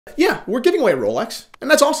Yeah, we're giving away a Rolex, and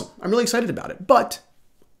that's awesome. I'm really excited about it. But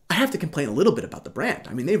I have to complain a little bit about the brand.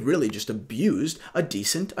 I mean, they've really just abused a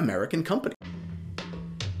decent American company.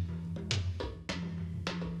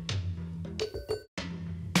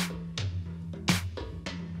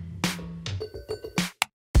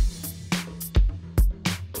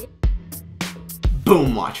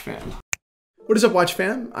 Boom, watch fam. What is up, watch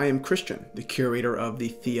fam? I am Christian, the curator of the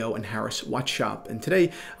Theo and Harris watch shop, and today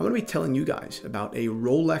I'm going to be telling you guys about a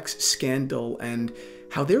Rolex scandal and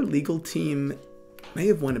how their legal team may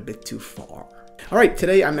have went a bit too far. All right,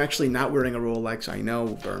 today I'm actually not wearing a Rolex. I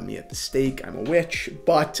know, burn me at the stake, I'm a witch,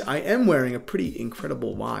 but I am wearing a pretty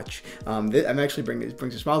incredible watch. I'm actually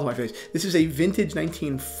brings a smile to my face. This is a vintage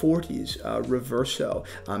 1940s Reverso.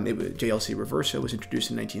 JLC Reverso was introduced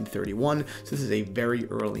in 1931, so this is a very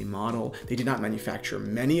early model. They did not manufacture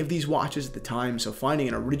many of these watches at the time, so finding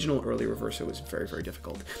an original early Reverso was very, very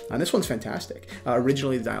difficult. This one's fantastic.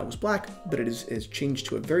 Originally the dial was black, but it is changed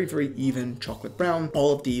to a very, very even chocolate brown.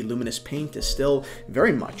 All of the luminous paint is still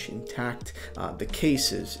very much intact. The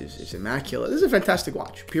case is immaculate. This is a fantastic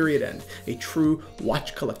watch, period end. A true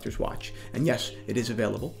watch collector's watch. And yes, it is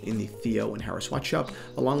available in the Theo and Harris watch shop,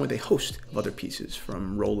 along with a host of other pieces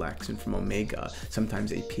from Rolex and from Omega,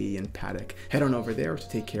 sometimes AP and Patek. Head on over there to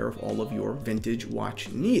take care of all of your vintage watch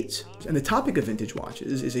needs. And the topic of vintage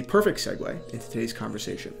watches is a perfect segue into today's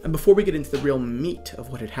conversation. And before we get into the real meat of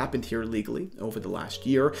what had happened here legally over the last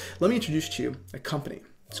year, let me introduce to you a company.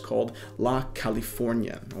 It's called La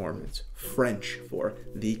Californienne, or it's French for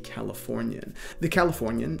the Californienne. The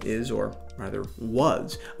Californienne is, or rather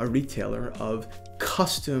was, a retailer of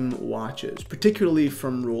custom watches, particularly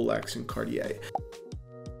from Rolex and Cartier.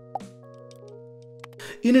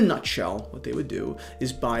 In a nutshell, what they would do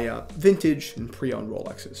is buy vintage and pre-owned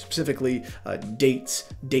Rolexes, specifically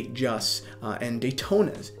dates, Datejusts, and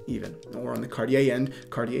Daytonas even, or on the Cartier end,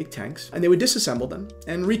 Cartier tanks, and they would disassemble them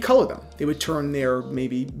and recolor them. They would turn their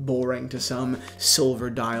maybe boring to some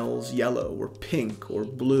silver dials yellow or pink or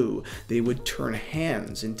blue. They would turn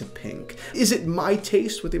hands into pink. Is it my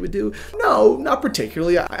taste what they would do? No, not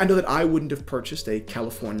particularly. I know that I wouldn't have purchased a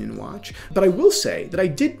Californienne watch, but I will say that I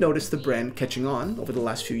did notice the brand catching on over the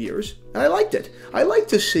last few years, and I liked it. I like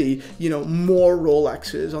to see, more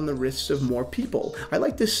Rolexes on the wrists of more people. I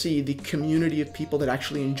like to see the community of people that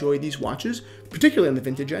actually enjoy these watches, particularly on the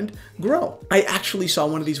vintage end, grow. I actually saw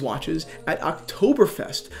one of these watches at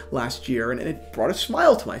Oktoberfest last year, and it brought a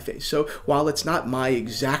smile to my face. So while it's not my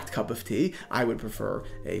exact cup of tea, I would prefer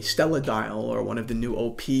a Stella dial or one of the new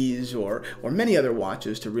OPs or many other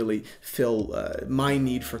watches to really fill my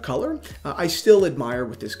need for color. I still admire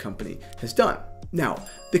what this company has done. Now,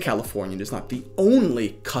 the Californienne is not the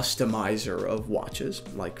only customizer of watches,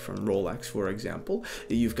 like from Rolex, for example.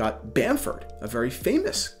 You've got Bamford, a very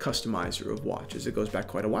famous customizer of watches. It goes back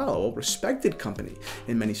quite a while, a well-respected company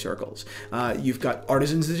in many circles. You've got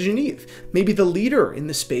Artisans de Genève, maybe the leader in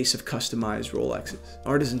the space of customized Rolexes.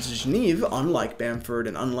 Artisans de Genève, unlike Bamford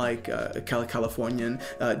and unlike Californienne,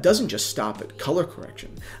 doesn't just stop at color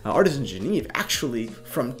correction. Artisans de Genève actually,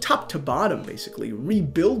 from top to bottom, basically,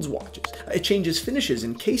 rebuilds watches. It changes finishes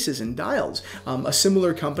and cases and dials. A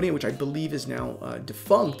similar company, which I believe is now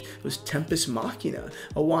defunct, was Tempus Machina,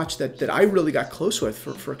 a watch that I really got close with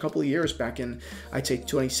for a couple of years back in, I'd say,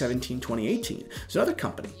 2017, 2018. It's another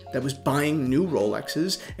company that was buying new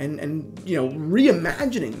Rolexes and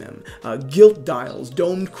reimagining them. Gilt dials,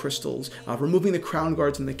 domed crystals, removing the crown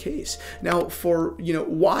guards in the case. Now, for,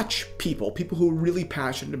 watch people who are really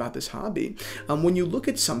passionate about this hobby, when you look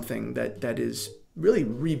at something that is really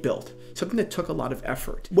rebuilt, something that took a lot of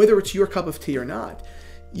effort, whether it's your cup of tea or not,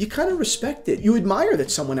 you kind of respect it. You admire that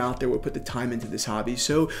someone out there would put the time into this hobby.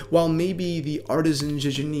 So while maybe the Artisans de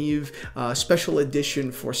Genève special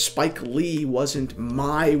edition for Spike Lee wasn't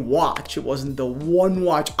my watch, it wasn't the one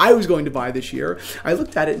watch I was going to buy this year, I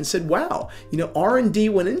looked at it and said, wow, R&D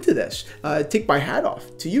went into this. Take my hat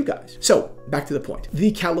off to you guys. So back to the point.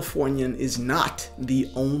 The Californienne is not the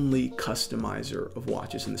only customizer of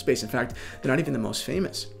watches in the space. In fact, they're not even the most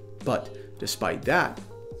famous. But despite that,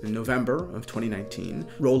 in November of 2019,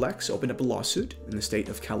 Rolex opened up a lawsuit in the state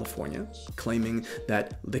of California, claiming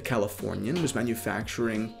that the Californienne was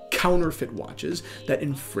manufacturing counterfeit watches that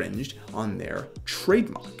infringed on their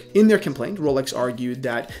trademark. In their complaint, Rolex argued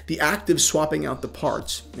that the act of swapping out the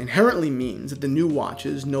parts inherently means that the new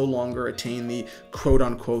watches no longer attain the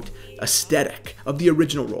quote-unquote aesthetic of the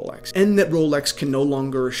original Rolex, and that Rolex can no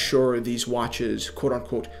longer assure these watches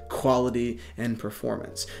quote-unquote quality and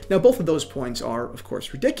performance. Now, both of those points are, of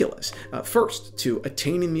course, ridiculous. First, to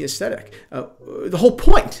attaining the aesthetic. The whole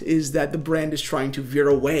point is that the brand is trying to veer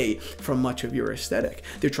away from much of your aesthetic.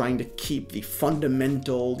 They're trying trying to keep the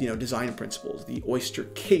fundamental, design principles, the oyster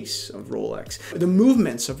case of Rolex, the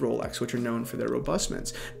movements of Rolex, which are known for their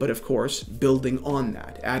robustness, but of course, building on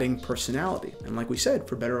that, adding personality. And like we said,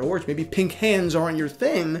 for better or worse, maybe pink hands aren't your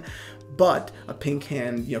thing, but a pink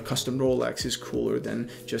hand, custom Rolex is cooler than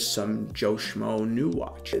just some Joe Schmo new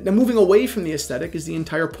watch. Now, moving away from the aesthetic is the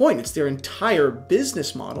entire point. It's their entire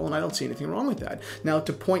business model, and I don't see anything wrong with that. Now,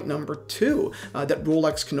 to point number 2, that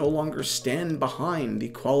Rolex can no longer stand behind the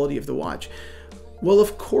quality of the watch. Well,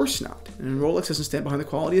 of course not. And Rolex doesn't stand behind the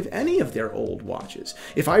quality of any of their old watches.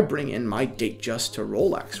 If I bring in my Datejust to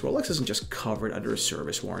Rolex isn't just covered under a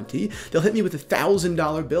service warranty. They'll hit me with a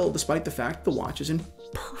 $1,000 bill despite the fact the watch is in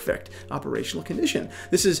perfect operational condition.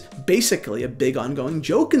 This is basically a big ongoing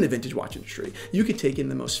joke in the vintage watch industry. You could take in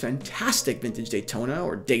the most fantastic vintage Daytona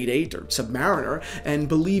or Date 8 or Submariner, and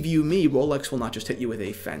believe you me, Rolex will not just hit you with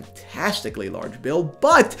a fantastically large bill,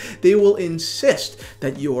 but they will insist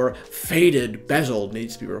that your faded bezel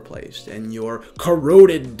needs to be replaced and your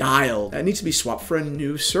corroded dial that needs to be swapped for a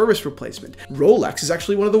new service replacement. Rolex is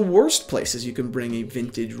actually one of the worst places you can bring a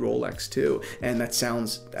vintage Rolex to, and that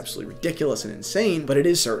sounds absolutely ridiculous and insane, but it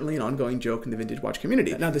is certainly an ongoing joke in the vintage watch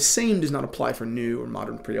community. Now, the same does not apply for new or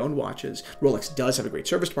modern pre-owned watches. Rolex does have a great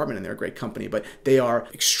service department and they're a great company, but they are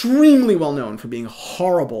extremely well known for being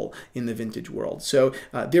horrible in the vintage world. So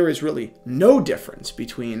there is really no difference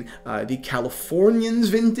between the Californienne's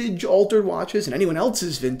vintage altered watches and anyone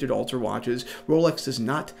else's vintage altered watches. Rolex does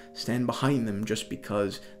not stand behind them just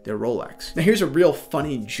because they're Rolex. Now, here's a real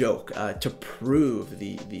funny joke to prove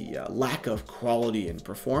the lack of quality and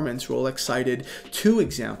performance. Rolex cited 2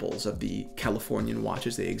 examples of the Californienne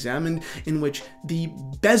watches they examined in which the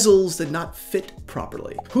bezels did not fit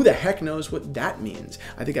properly. Who the heck knows what that means?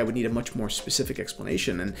 I think I would need a much more specific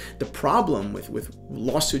explanation. And the problem with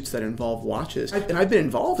lawsuits that involve watches, and I've been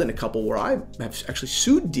involved in a couple where I have actually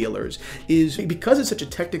sued dealers, is because it's such a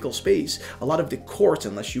technical space, a lot of the courts,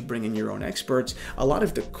 unless you bring in your own experts, a lot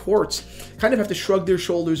of the courts kind of have to shrug their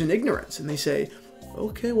shoulders in ignorance, and they say,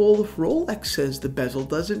 okay, well, if Rolex says the bezel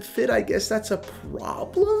doesn't fit, I guess that's a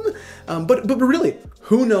problem. But really,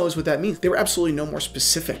 who knows what that means? There were absolutely no more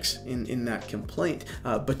specifics in that complaint.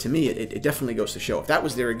 But to me, it definitely goes to show, if that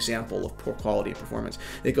was their example of poor quality and performance,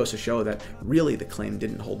 it goes to show that really the claim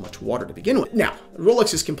didn't hold much water to begin with. Now,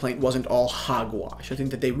 Rolex's complaint wasn't all hogwash. I think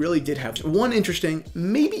that they really did have one interesting,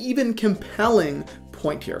 maybe even compelling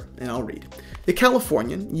point here, and I'll read. The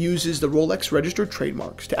Californienne uses the Rolex registered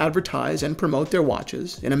trademarks to advertise and promote their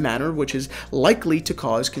watches in a manner which is likely to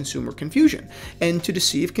cause consumer confusion and to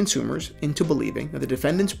deceive consumers into believing that the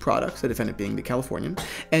defendant's products, the defendant being the Californienne,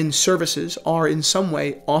 and services are in some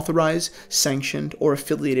way authorized, sanctioned, or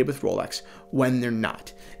affiliated with Rolex when they're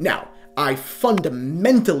not. Now, I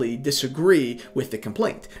fundamentally disagree with the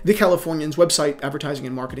complaint. The Californienne's website, advertising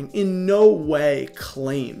and marketing, in no way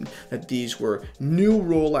claimed that these were new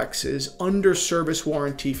Rolexes under service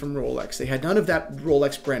warranty from Rolex. They had none of that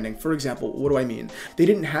Rolex branding. For example, what do I mean? They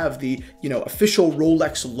didn't have the, official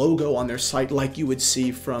Rolex logo on their site like you would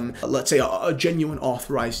see from, let's say, a genuine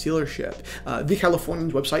authorized dealership. The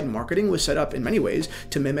Californienne's website and marketing was set up in many ways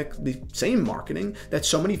to mimic the same marketing that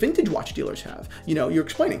so many vintage watch dealers have. You're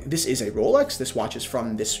explaining, this is a Rolex, this watch is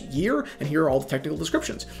from this year, and here are all the technical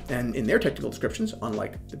descriptions. And in their technical descriptions,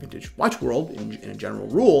 unlike the vintage watch world, in a general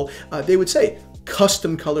rule, they would say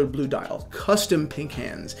custom colored blue dial, custom pink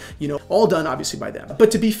hands, all done obviously by them. But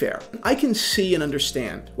to be fair, I can see and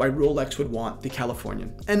understand why Rolex would want the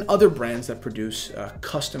Californienne and other brands that produce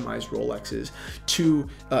customized Rolexes to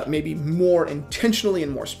maybe more intentionally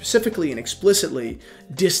and more specifically and explicitly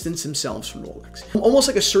distance themselves from Rolex. Almost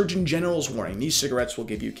like a Surgeon General's warning, these cigarettes will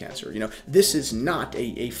give you cancer. This is not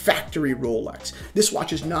a factory Rolex. This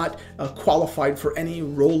watch is not qualified for any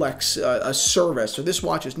Rolex service, or this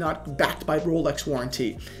watch is not backed by Rolex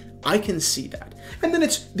warranty. I can see that. And then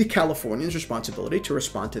it's the Californienne's responsibility to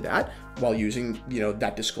respond to that while using,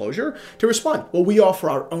 that disclosure to respond. Well, we offer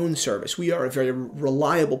our own service. We are a very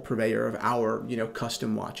reliable purveyor of our,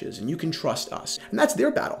 custom watches, and you can trust us. And that's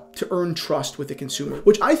their battle, to earn trust with the consumer,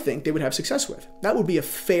 which I think they would have success with. That would be a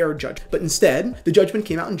fair judgment. But instead, the judgment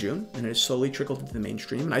came out in June, and it has slowly trickled into the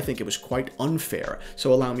mainstream, and I think it was quite unfair.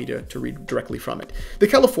 So allow me to read directly from it. The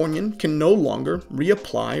Californienne can no longer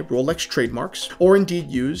reapply Rolex trademarks, or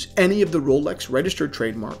indeed use any of the Rolex registered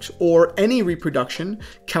trademarks, or any reproduction,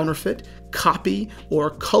 counterfeit, copy, or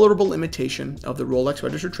colorable imitation of the Rolex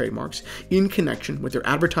registered trademarks in connection with their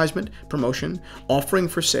advertisement, promotion, offering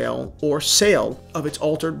for sale, or sale of its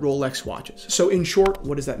altered Rolex watches. So in short,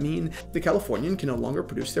 what does that mean? The Californienne can no longer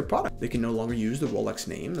produce their product. They can no longer use the Rolex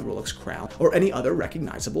name, the Rolex crown, or any other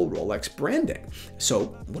recognizable Rolex branding. So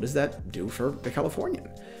what does that do for the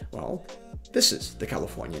Californienne? Well, this is the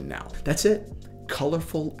Californienne now. That's it.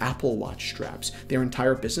 Colorful Apple Watch straps. Their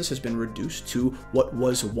entire business has been reduced to what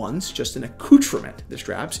was once just an accoutrement, the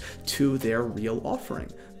straps, to their real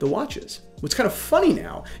offering, the watches. What's kind of funny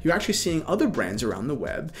now, you're actually seeing other brands around the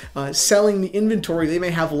web selling the inventory they may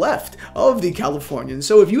have left of the Californienne.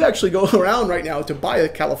 So if you actually go around right now to buy a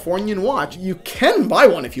Californienne watch, you can buy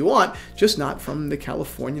one if you want, just not from the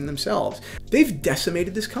Californienne themselves. They've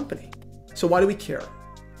decimated this company. So why do we care?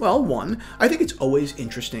 Well, one, I think it's always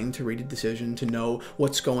interesting to read a decision, to know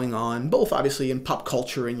what's going on, both obviously in pop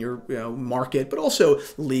culture in your market, but also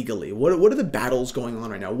legally. What are the battles going on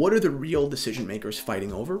right now? What are the real decision makers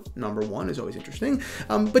fighting over? Number one is always interesting.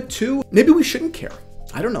 But two, maybe we shouldn't care.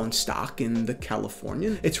 I don't own stock in the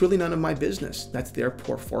Californienne. It's really none of my business. That's their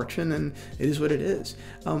poor fortune, and it is what it is.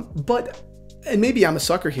 And maybe I'm a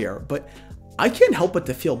sucker here, but I can't help but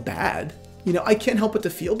to feel bad. I can't help but to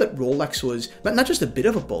feel that Rolex was not just a bit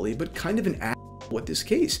of a bully, but kind of an ass with this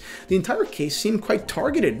case. The entire case seemed quite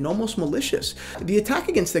targeted and almost malicious. The attack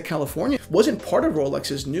against the Californienne wasn't part of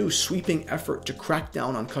Rolex's new sweeping effort to crack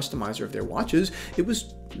down on customizer of their watches. It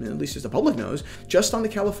was, at least as the public knows, just on the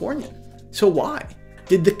Californienne. So why?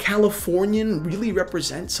 Did the Californienne really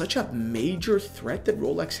represent such a major threat that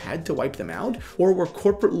Rolex had to wipe them out? Or were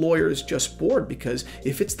corporate lawyers just bored? Because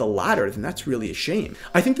if it's the latter, then that's really a shame.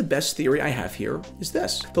 I think the best theory I have here is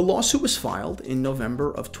this. The lawsuit was filed in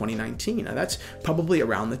November of 2019. Now that's probably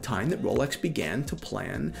around the time that Rolex began to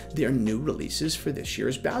plan their new releases for this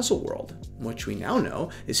year's Baselworld, which we now know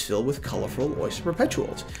is filled with colorful oyster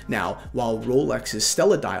perpetuals. Now, while Rolex's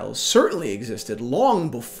Stella dials certainly existed long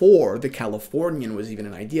before the Californienne was even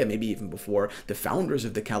an idea, maybe even before the founders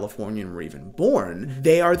of the Californienne were even born,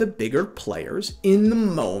 they are the bigger players in the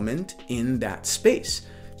moment in that space.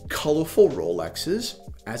 Colorful Rolexes,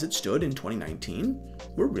 as it stood in 2019,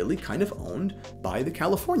 were really kind of owned by the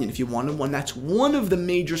Californienne. If you wanted one, that's one of the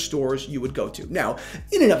major stores you would go to. Now,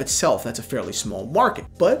 in and of itself, that's a fairly small market,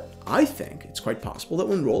 but I think it's quite possible that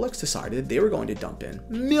when Rolex decided they were going to dump in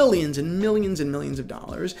millions and millions and millions of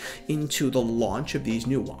dollars into the launch of these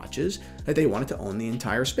new watches, that they wanted to own the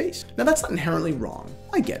entire space. Now, that's not inherently wrong.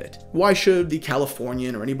 I get it. Why should the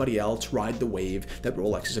Californienne or anybody else ride the wave that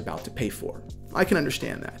Rolex is about to pay for? I can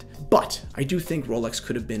understand that. But I do think Rolex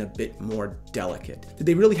could have been a bit more delicate. Did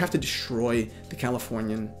they really have to destroy the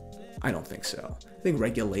Californienne? I don't think so. I think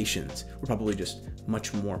regulations were probably just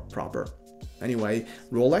much more proper. Anyway,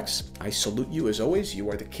 Rolex, I salute you as always. You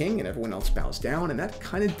are the king and everyone else bows down, and that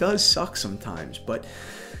kind of does suck sometimes, but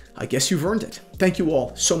I guess you've earned it. Thank you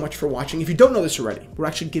all so much for watching. If you don't know this already, we're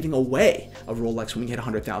actually giving away a Rolex when we hit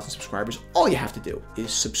 100,000 subscribers. All you have to do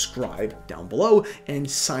is subscribe down below and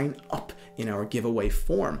sign up in our giveaway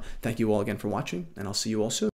form. Thank you all again for watching, and I'll see you all soon.